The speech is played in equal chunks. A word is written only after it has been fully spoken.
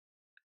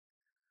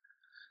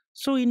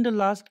So in the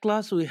last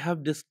class, we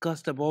have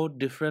discussed about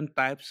different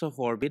types of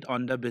orbit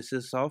on the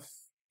basis of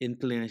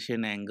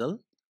inclination angle.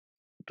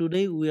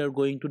 Today we are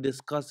going to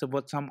discuss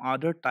about some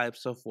other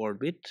types of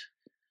orbit,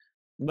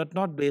 but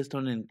not based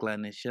on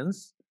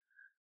inclinations,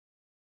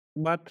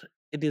 but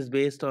it is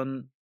based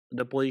on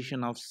the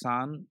position of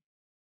sun.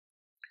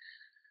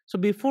 So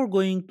before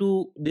going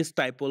to this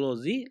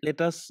typology, let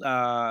us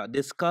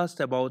discuss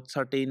about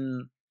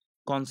certain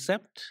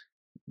concept,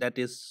 that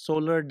is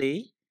solar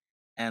day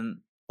and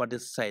what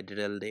is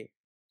sidereal day.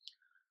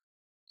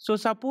 So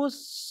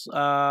suppose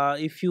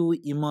if you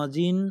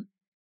imagine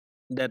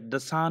that the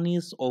sun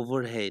is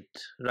overhead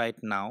right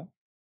now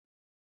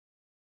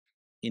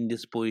in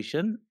this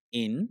position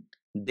in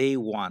day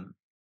 1.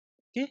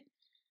 Okay.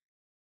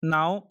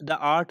 Now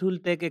the earth will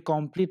take a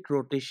complete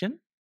rotation,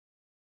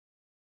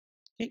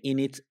 okay, in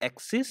its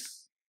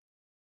axis,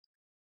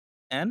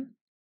 and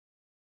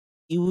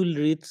you will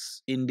reach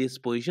in this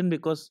position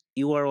because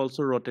you are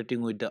also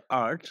rotating with the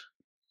earth.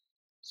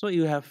 So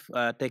you have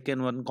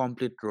taken one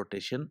complete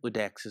rotation with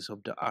the axis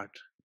of the earth.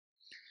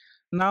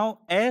 Now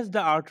as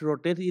the earth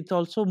rotates, it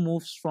also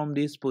moves from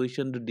this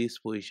position to this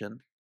position.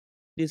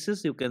 This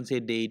is, you can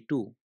say, day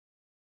 2.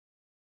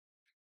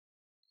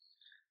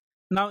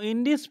 Now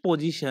in this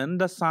position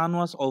the sun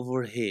was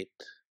overhead,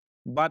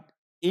 but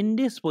in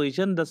this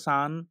position the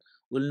sun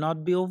will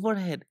not be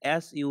overhead,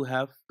 as you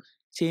have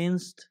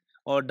changed,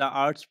 or the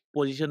earth's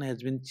position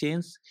has been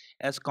changed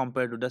as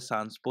compared to the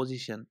sun's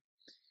position.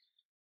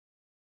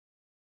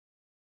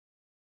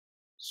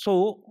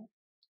 So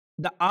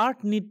the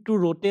earth need to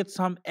rotate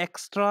some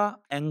extra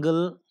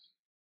angle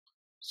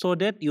so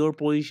that your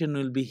position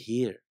will be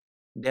here,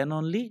 then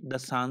only the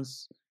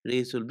sun's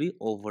rays will be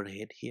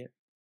overhead here,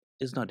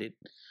 is not it?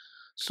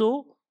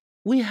 So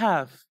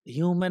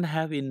human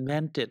have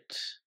invented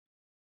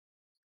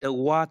the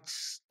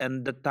watch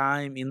and the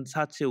time in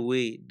such a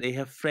way, they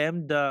have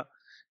framed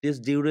this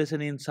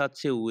duration in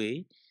such a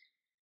way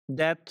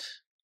that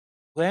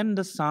when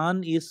the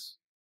sun is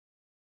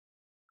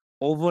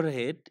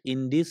overhead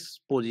in this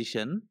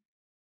position,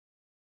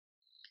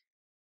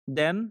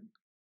 then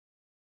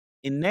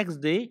in next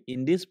day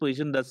in this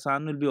position the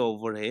sun will be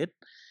overhead.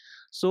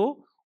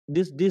 So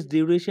this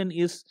duration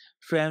is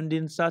framed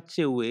in such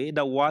a way,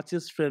 the watch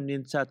is framed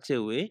in such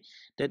a way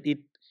that it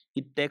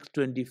takes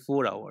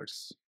 24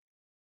 hours.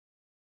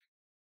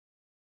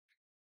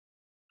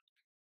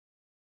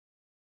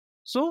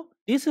 So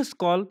this is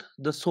called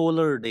the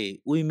solar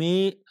day. We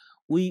measure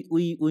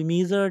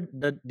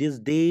these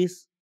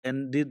days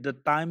and the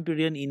time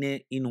period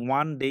in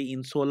one day,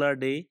 in solar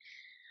day,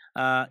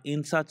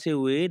 in such a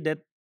way that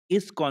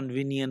is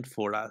convenient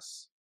for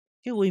us.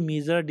 Okay, we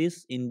measure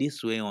this in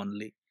this way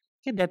only.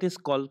 Okay, that is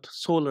called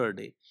solar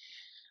day.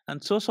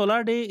 And so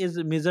solar day is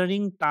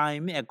measuring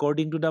time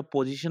according to the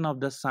position of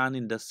the sun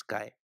in the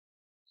sky.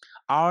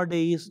 Our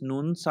day is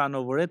noon, sun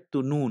overhead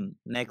to noon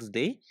next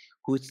day,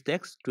 which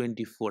takes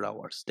 24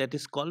 hours. That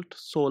is called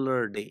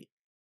solar day.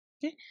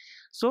 Okay,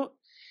 so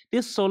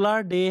this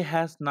solar day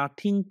has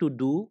nothing to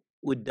do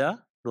with the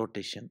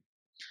rotation.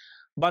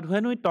 But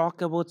when we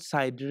talk about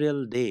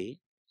sidereal day,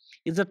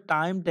 it's a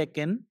time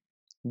taken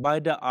by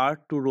the earth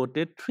to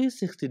rotate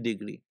 360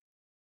 degree.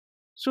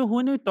 So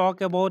when we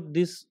talk about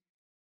this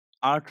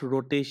earth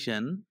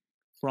rotation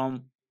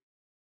from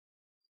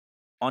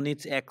on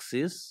its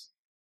axis,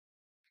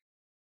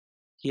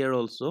 here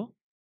also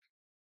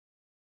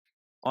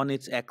on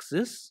its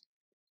axis,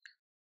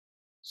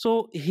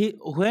 so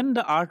when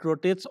the earth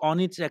rotates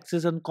on its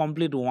axis and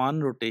complete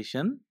one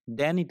rotation,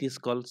 then it is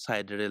called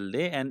sidereal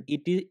day, and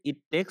it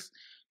takes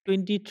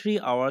 23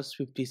 hours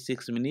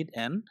 56 minutes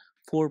and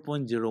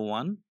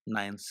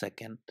 4.019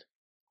 second.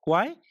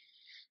 Why?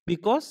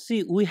 Because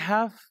see, we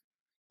have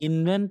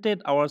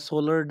invented our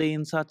solar day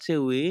in such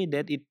a way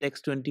that it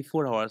takes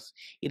 24 hours.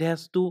 The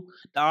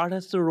earth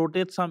has to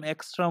rotate some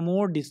extra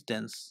more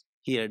distance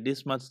here,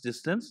 this much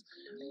distance,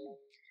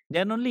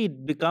 then only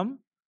it become,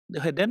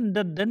 then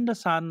the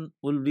sun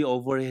will be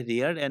over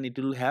here and it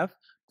will have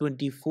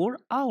 24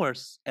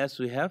 hours, as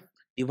we have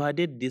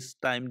divided this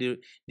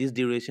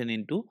duration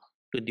into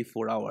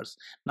 24 hours.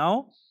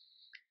 Now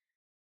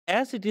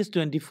as it is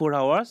 24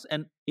 hours,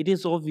 and it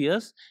is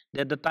obvious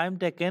that the time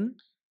taken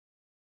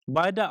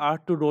by the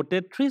earth to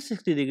rotate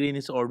 360 degree in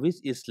its orbit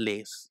is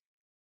less,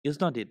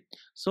 is not it?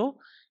 So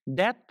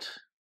that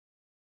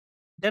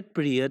that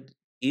period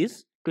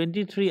is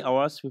 23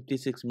 hours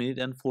 56 minutes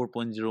and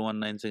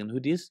 4.019 seconds,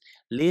 which is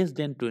less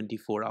than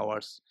 24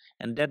 hours,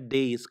 and that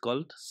day is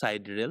called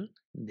sidereal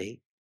day.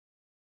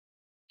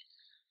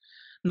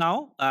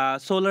 Now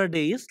solar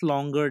day is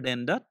longer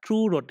than the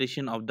true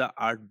rotation of the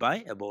earth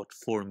by about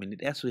 4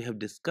 minutes, as we have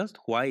discussed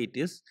why it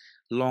is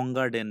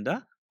longer than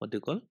the what you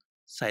call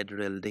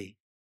sidereal day.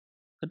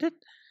 Got it?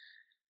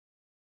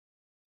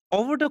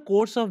 Over the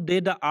course of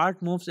day, the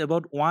earth moves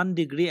about 1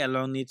 degree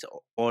along its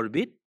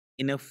orbit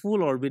in a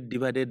full orbit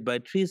divided by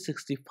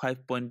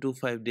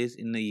 365.25 days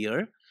in a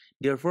year.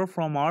 Therefore,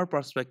 from our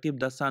perspective,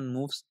 the sun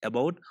moves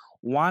about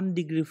 1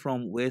 degree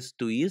from west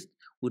to east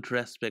with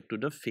respect to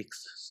the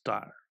fixed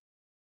star.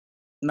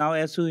 Now,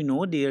 as we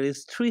know, there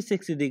is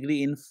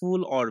 360-degree in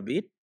full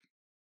orbit,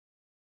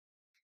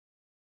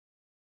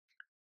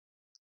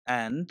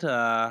 and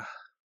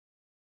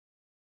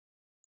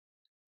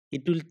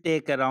it will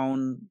take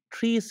around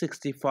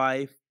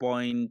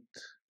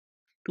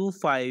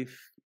 365.25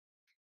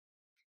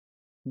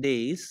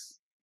 days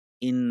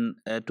in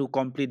to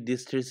complete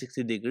this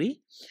 360-degree.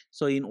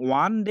 So in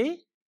one day,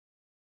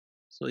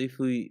 so if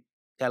we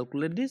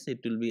calculate this, it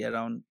will be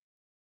around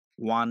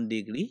 1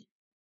 degree.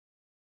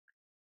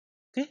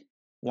 Okay,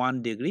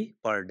 1 degree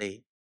per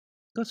day.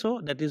 So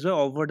that is why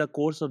over the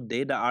course of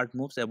day, the Earth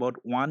moves about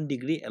 1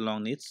 degree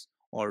along its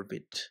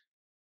orbit.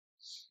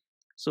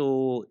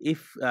 So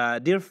if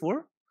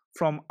therefore,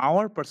 from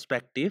our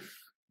perspective,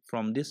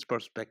 from this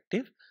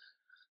perspective,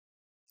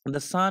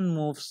 the Sun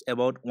moves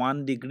about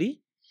 1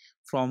 degree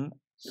from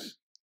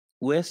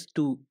west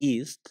to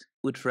east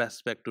with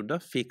respect to the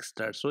fixed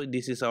star. So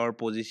this is our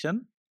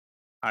position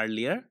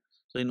earlier.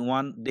 So in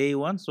day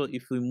one, so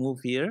if we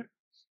move here,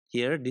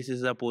 this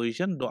is the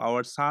position. Though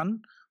our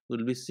Sun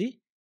will be,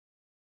 see,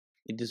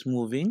 it is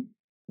moving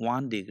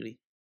 1 degree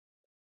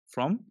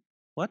from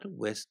what,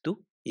 west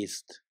to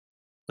east,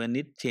 when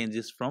it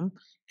changes from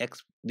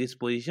this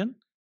position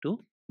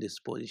to this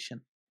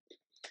position.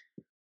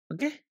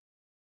 Okay,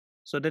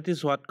 so that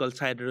is what called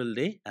sidereal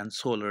day and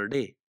solar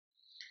day.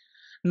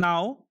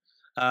 Now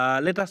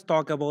let us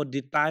talk about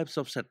the types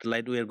of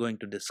satellite we are going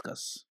to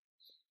discuss.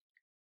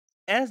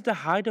 As the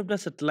height of the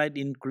satellite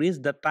increase,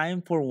 the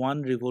time for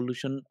one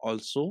revolution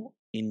also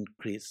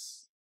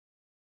increase.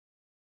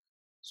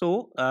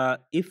 So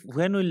if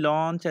when we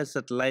launch a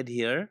satellite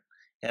here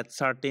at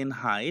certain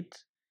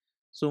height,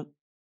 so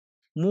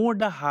more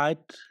the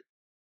height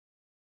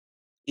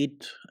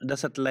the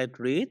satellite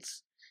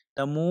reaches,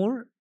 the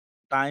more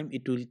time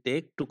it will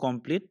take to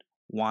complete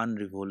one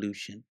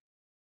revolution.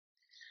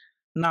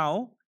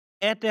 Now,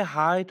 at a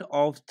height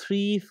of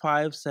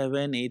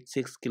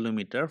 35786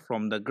 km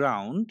from the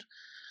ground,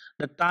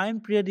 the time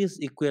period is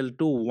equal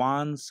to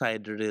 1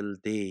 sidereal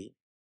day.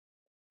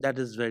 That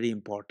is very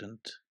important.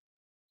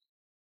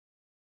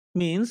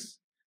 Means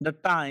the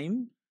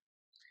time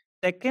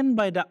taken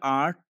by the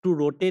Earth to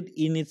rotate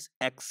in its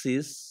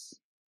axis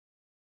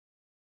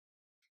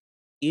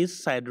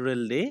is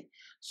sidereal day.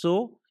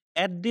 So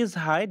at this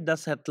height, the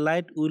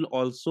satellite will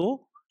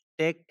also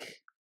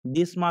take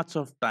this much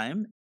of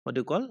time, what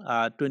you call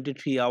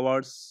 23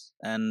 hours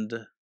and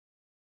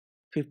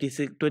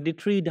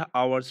 23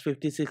 hours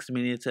 56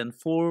 minutes and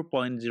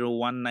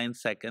 4.019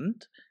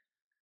 seconds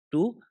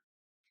to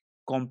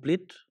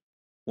complete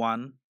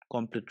one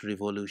complete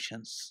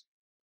revolutions.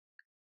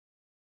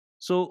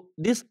 So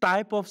this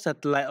type of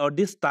satellite or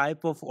this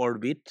type of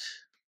orbit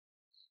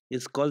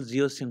is called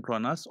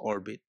geosynchronous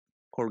orbit.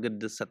 Forget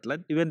the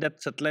satellite, even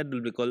that satellite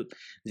will be called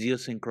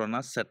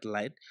geosynchronous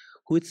satellite,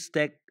 which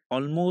take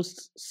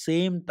almost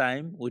same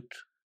time with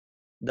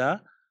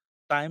the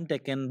time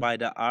taken by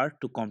the Earth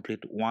to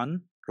complete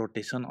one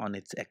rotation on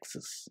its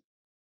axis.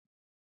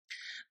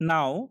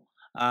 Now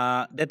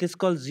that is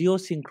called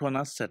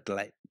geosynchronous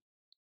satellite.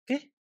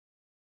 Okay,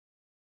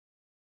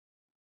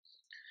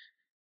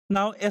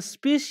 now a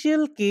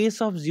special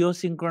case of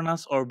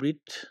geosynchronous orbit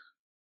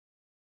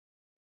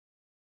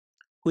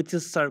which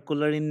is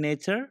circular in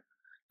nature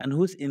and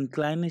whose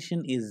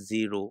inclination is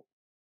 0.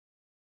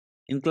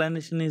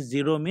 Inclination is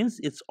 0 means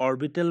its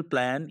orbital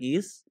plane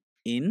is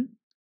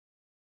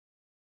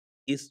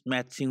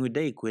matching with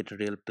the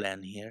equatorial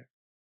plane here.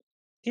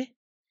 Okay,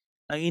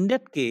 now in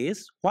that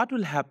case, what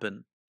will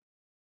happen?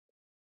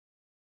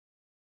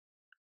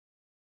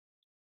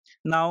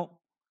 Now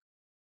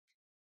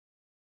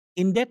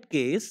in that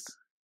case,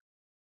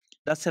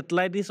 the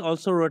satellite is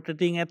also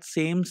rotating at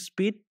same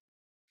speed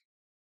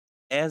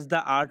as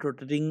the Earth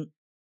rotating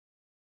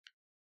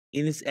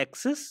in its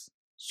axis,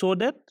 so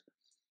that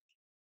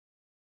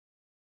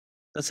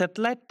the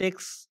satellite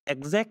takes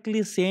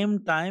exactly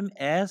same time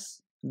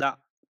as the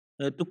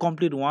to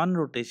complete one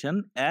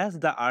rotation as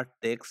the Earth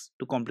takes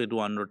to complete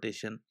one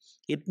rotation.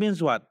 It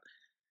means what?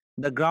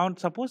 The ground,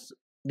 suppose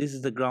this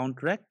is the ground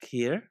track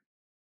here.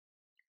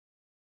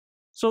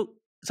 So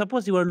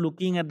suppose you are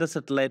looking at the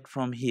satellite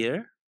from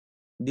here,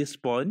 this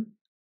point,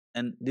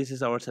 and this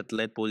is our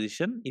satellite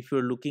position. If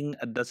you're looking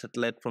at the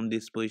satellite from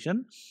this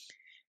position,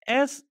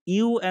 as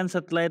you and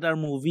satellite are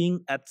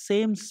moving at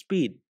same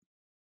speed,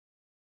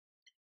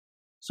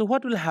 so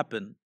what will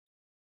happen?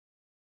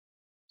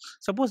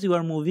 Suppose you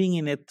are moving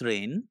in a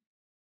train.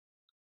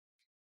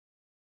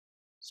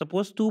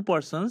 Suppose two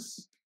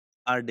persons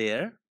are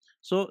there.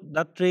 So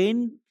the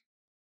train,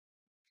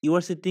 you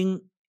are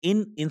sitting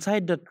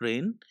inside the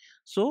train.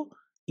 So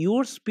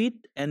your speed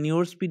and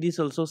your speed is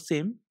also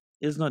same,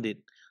 is not it?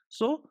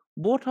 So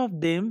both of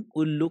them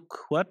will look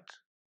what?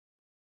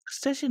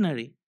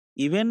 Stationary,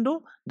 even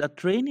though the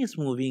train is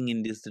moving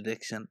in this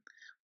direction.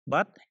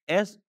 But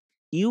as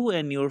you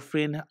and your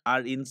friend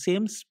are in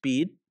same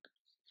speed,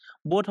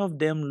 both of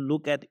them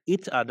look at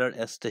each other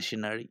as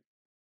stationary.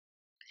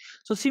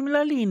 So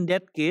similarly, in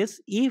that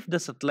case, if the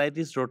satellite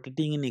is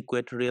rotating in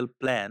equatorial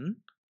plane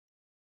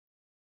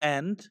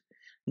and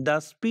the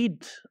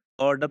speed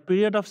or the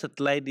period of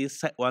satellite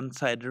is one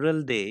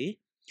sidereal day,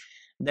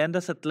 then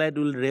the satellite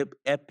will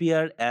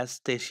appear as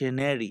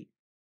stationary.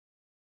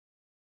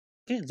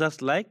 Okay,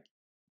 just like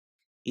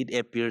it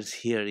appears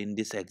here in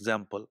this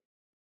example.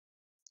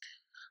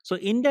 So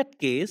in that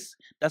case,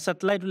 the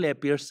satellite will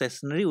appear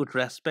stationary with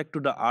respect to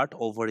the Earth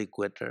over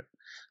equator.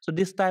 So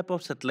this type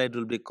of satellite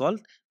will be called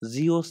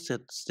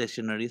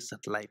geostationary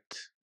satellite.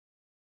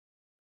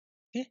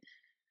 Okay.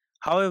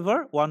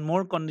 However, one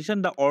more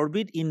condition: the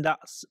orbits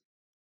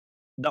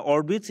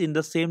in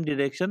the same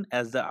direction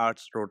as the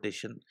Earth's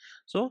rotation.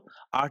 So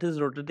Earth is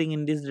rotating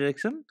in this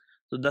direction.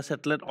 So the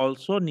satellite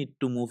also need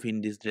to move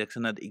in this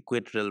direction at the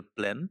equatorial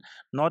plane,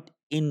 not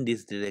in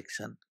this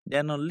direction.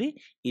 Then only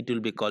it will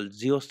be called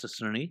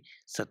geostationary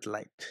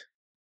satellite.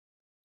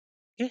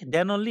 Okay,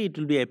 then only it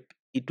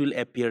will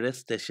appear as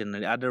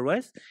stationary.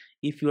 Otherwise,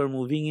 if you are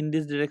moving in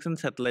this direction,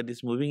 satellite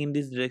is moving in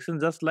this direction,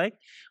 just like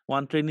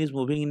one train is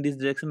moving in this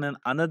direction and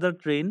another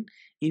train,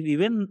 if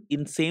even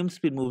in same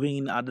speed moving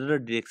in other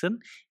direction,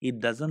 it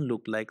doesn't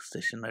look like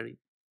stationary.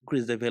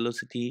 Increase the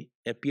velocity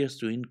appears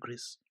to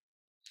increase.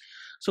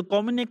 So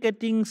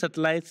communicating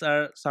satellites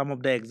are some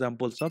of the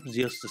examples of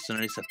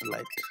geostationary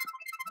satellite.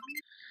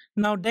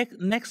 Now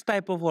next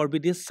type of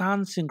orbit is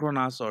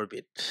sun-synchronous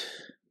orbit.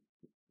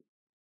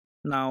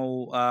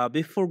 Now,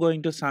 before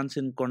going to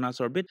sun-synchronous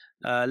orbit,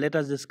 let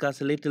us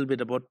discuss a little bit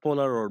about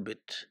polar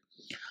orbit.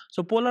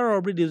 So, polar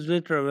orbit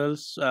usually travel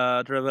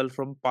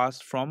from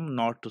past from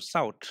north to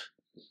south.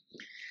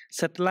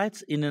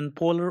 Satellites in a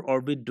polar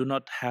orbit do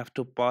not have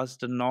to pass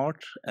the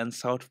north and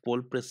south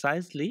pole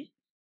precisely,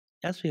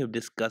 as we have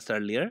discussed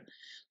earlier.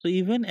 So,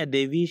 even a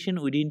deviation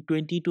within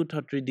 20 to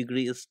 30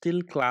 degrees is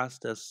still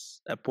classed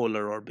as a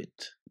polar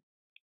orbit.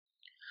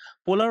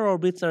 Polar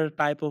orbits are a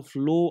type of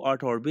low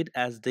Earth orbit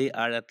as they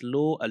are at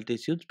low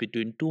altitudes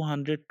between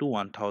 200 to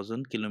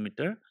 1000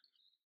 kilometer.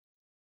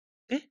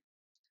 Okay.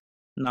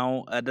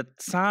 Now, the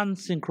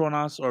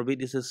sun-synchronous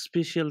orbit is a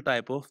special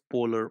type of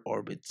polar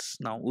orbits.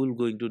 Now, we're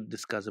going to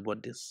discuss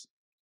about this.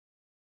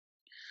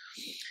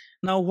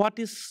 Now, what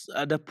is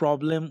the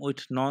problem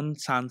with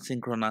non-sun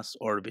synchronous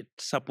orbit?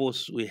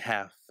 Suppose we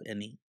have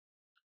any.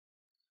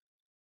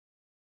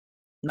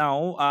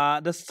 Now,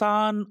 the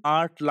Sun,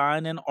 Earth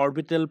line and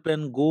orbital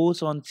plane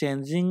goes on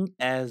changing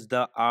as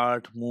the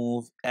Earth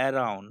move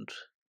around.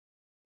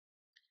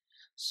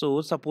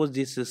 So suppose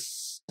this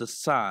is the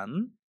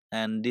Sun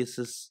and this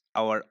is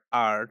our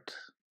Earth.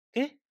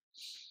 Okay.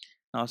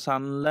 Now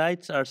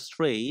sunlights are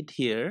straight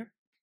here.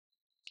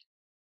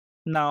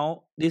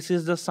 Now this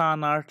is the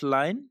Sun Earth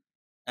line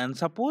and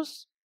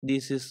suppose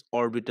this is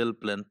orbital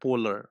plane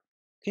polar.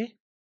 Okay.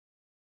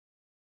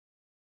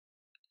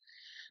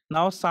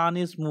 Now Sun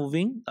is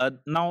moving.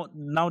 Now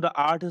the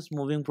Earth is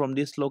moving from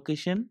this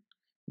location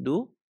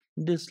to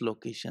this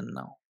location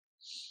now.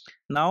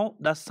 Now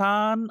the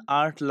Sun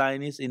Earth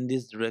line is in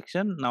this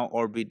direction. Now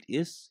orbit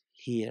is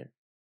here.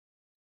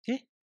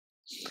 Okay.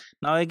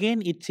 Now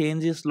again it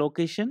changes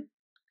location.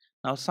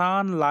 Now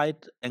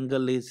sunlight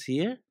angle is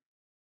here.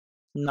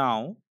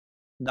 Now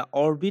the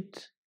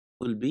orbit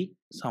will be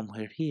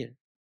somewhere here.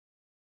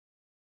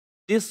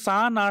 This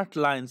Sun Earth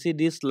line, see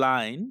this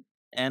line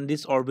and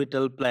this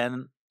orbital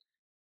plane,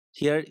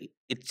 here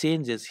it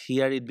changes.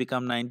 Here it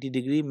become 90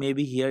 degree.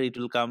 Maybe here it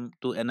will come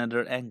to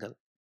another angle.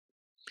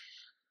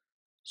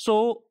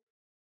 So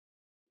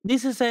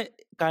this is a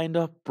kind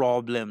of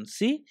problem.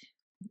 See.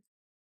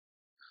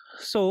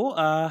 So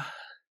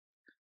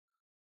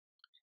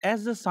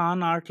as the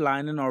Sun Earth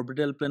line and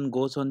orbital plane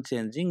goes on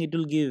changing, it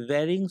will give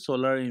varying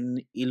solar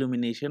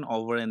illumination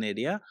over an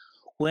area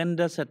when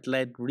the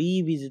satellite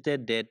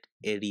revisited that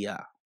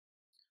area.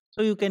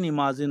 So you can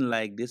imagine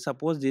like this.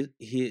 Suppose this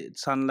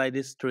sunlight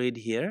is straight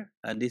here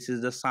and this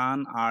is the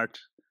Sun Earth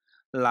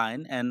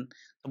line and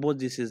suppose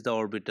this is the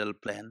orbital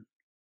plane.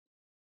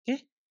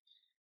 Okay.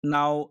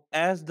 Now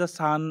as the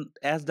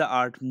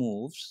Earth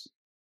moves,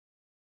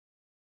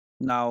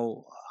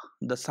 now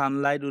the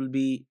sunlight will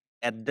be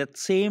at that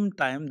same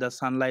time the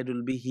sunlight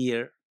will be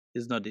here,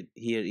 is not it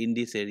here in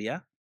this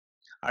area.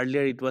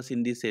 Earlier it was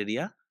in this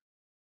area.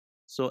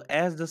 So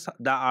as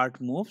the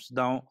Earth moves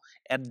now,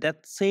 at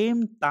that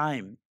same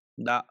time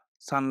the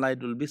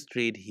sunlight will be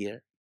straight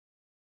here,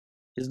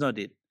 is not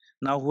it.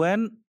 Now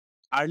when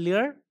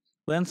earlier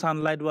when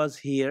sunlight was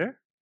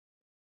here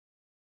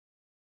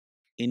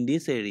in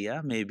this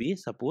area, maybe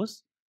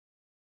suppose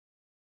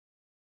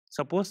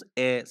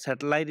a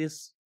satellite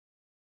is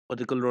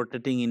particle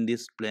rotating in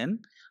this plane,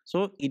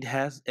 so it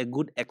has a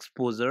good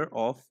exposure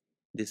of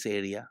this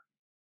area.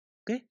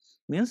 Okay,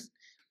 means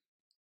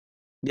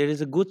there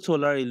is a good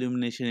solar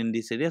illumination in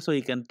this area, so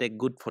you can take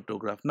good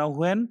photograph. Now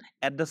when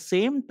at the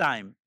same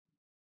time,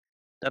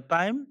 the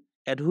time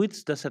at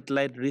which the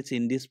satellite reach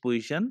in this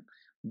position,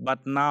 but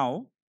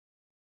now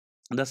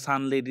the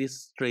sunlight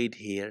is straight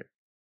here,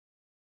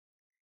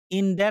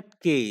 in that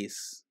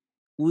case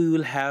we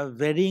will have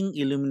varying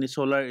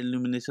solar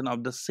illumination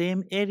of the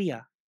same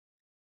area,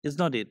 is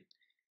not it.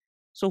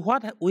 So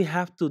what we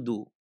have to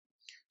do,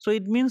 so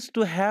it means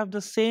to have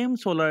the same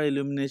solar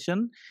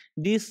illumination,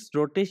 this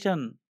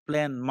rotation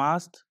plane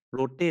must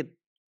rotate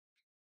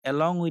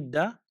along with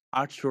the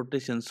Earth's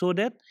rotation, so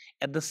that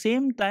at the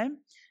same time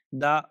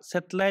the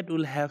satellite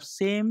will have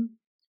same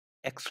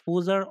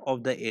exposure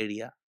of the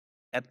area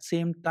at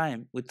same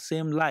time with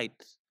same light,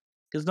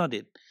 is not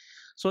it?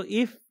 So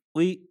if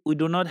we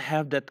do not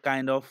have that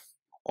kind of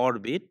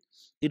orbit,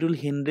 it will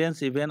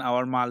hindrance even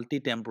our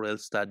multi-temporal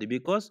study,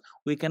 because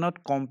we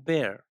cannot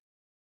compare,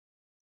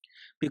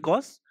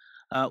 because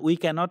we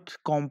cannot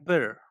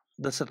compare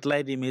the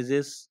satellite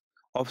images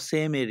of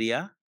same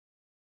area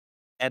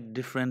at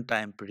different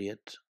time period,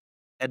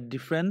 at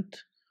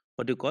different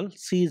what you call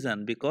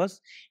season,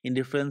 because in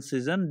different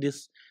season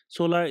this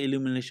solar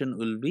illumination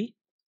will be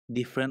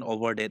different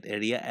over that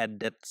area at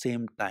that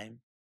same time.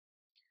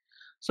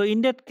 So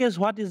in that case,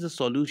 what is the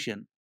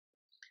solution?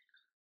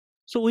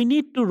 So we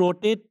need to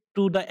rotate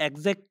to the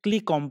exactly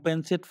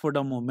compensate for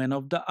the movement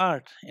of the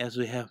earth, as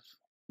we have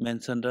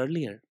mentioned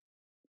earlier,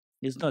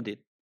 is not it?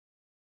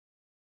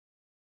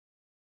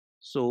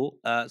 So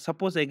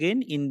suppose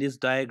again in this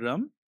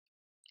diagram,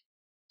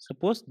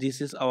 suppose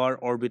this is our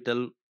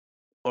orbital,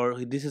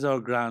 or this is our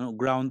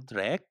ground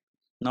track.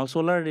 Now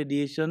solar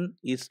radiation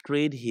is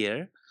straight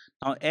here.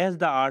 Now as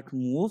the earth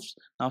moves,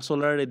 now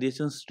solar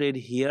radiation straight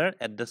here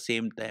at the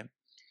same time.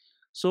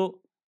 So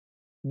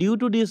due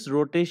to this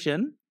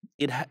rotation,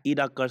 it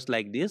occurs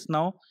like this.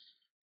 Now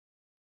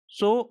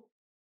so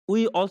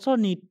we also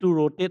need to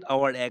rotate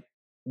our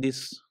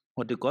this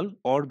what you call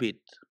orbit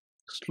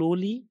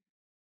slowly,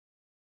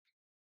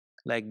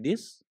 like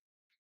this,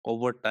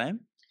 over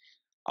time.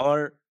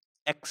 Our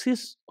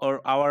axis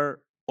or our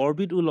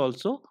orbit will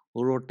also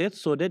rotate,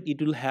 so that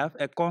it will have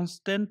a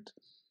constant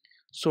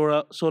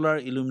solar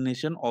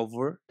illumination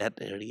over that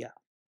area,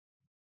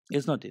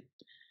 is not it?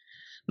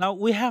 Now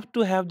we have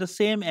to have the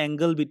same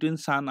angle between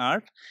sun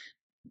earth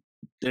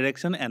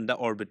direction and the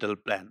orbital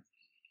plane.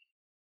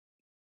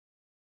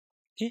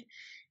 Okay,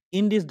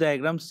 in this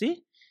diagram,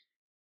 see,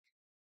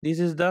 this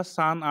is the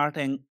sun earth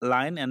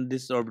line and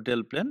this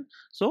orbital plane.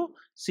 So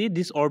see,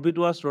 this orbit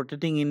was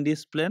rotating in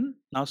this plane.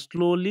 Now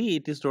slowly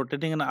it is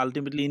rotating, and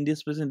ultimately in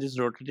this place it is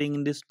rotating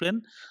in this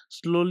plane.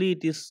 Slowly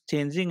it is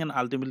changing, and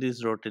ultimately it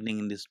is rotating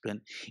in this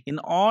plane. In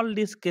all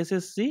these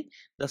cases, see,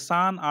 the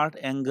sun earth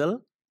angle,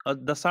 or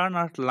the sun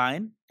earth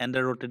line and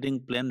the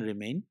rotating plane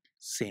remain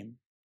same.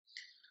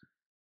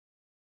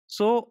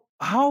 So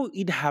how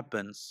it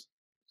happens?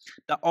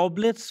 The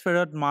oblate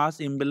spheroid mass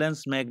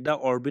imbalance make the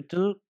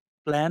orbital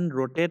plane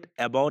rotate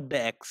about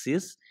the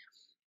axis,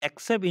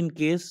 except in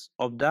case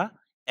of the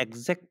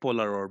exact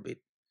polar orbit.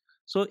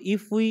 So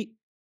if we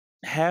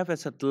have a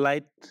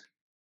satellite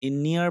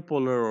in near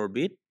polar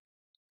orbit,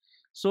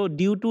 so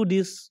due to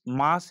this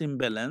mass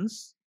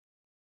imbalance,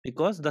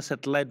 because the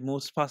satellite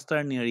moves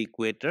faster near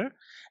equator,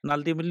 and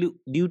ultimately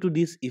due to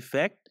this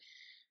effect,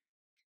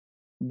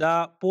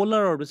 the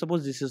polar orbit,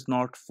 suppose this is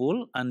not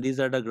full and these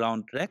are the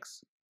ground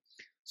tracks.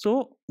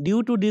 So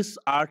due to this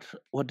earth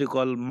what you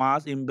call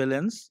mass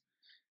imbalance,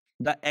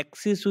 the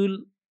axis will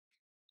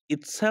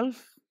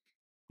itself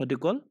what you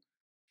call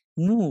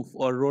move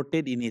or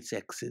rotate in its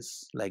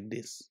axis like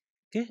this,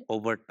 okay,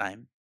 over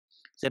time.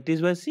 That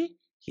is why, see,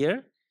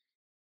 here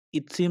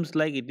it seems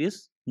like it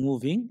is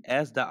moving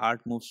as the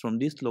earth moves from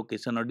this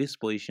location or this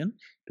position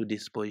to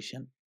this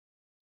position.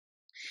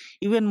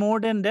 Even more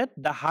than that,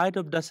 the height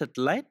of the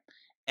satellite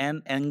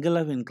and angle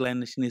of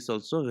inclination is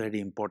also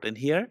very important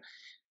here.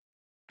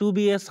 To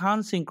be a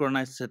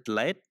sun-synchronous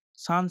satellite,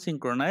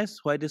 sun-synchronous,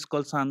 why it is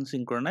called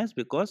sun-synchronous?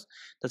 Because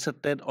the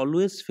satellite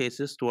always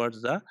faces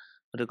towards the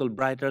what we call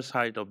brighter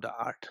side of the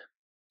earth.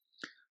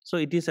 So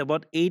it is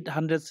about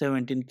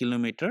 817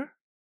 kilometer,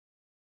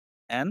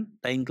 and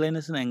the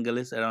inclination angle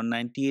is around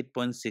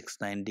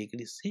 98.69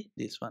 degrees. See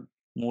this one,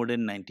 more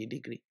than 90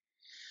 degree.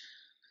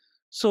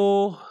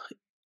 So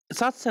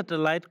such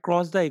satellite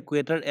cross the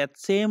equator at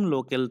same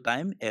local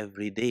time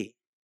every day.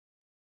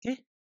 Okay,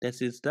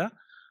 this is the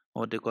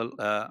what they call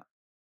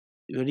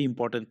very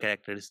important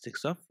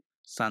characteristics of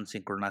sun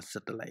synchronous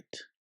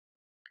satellite.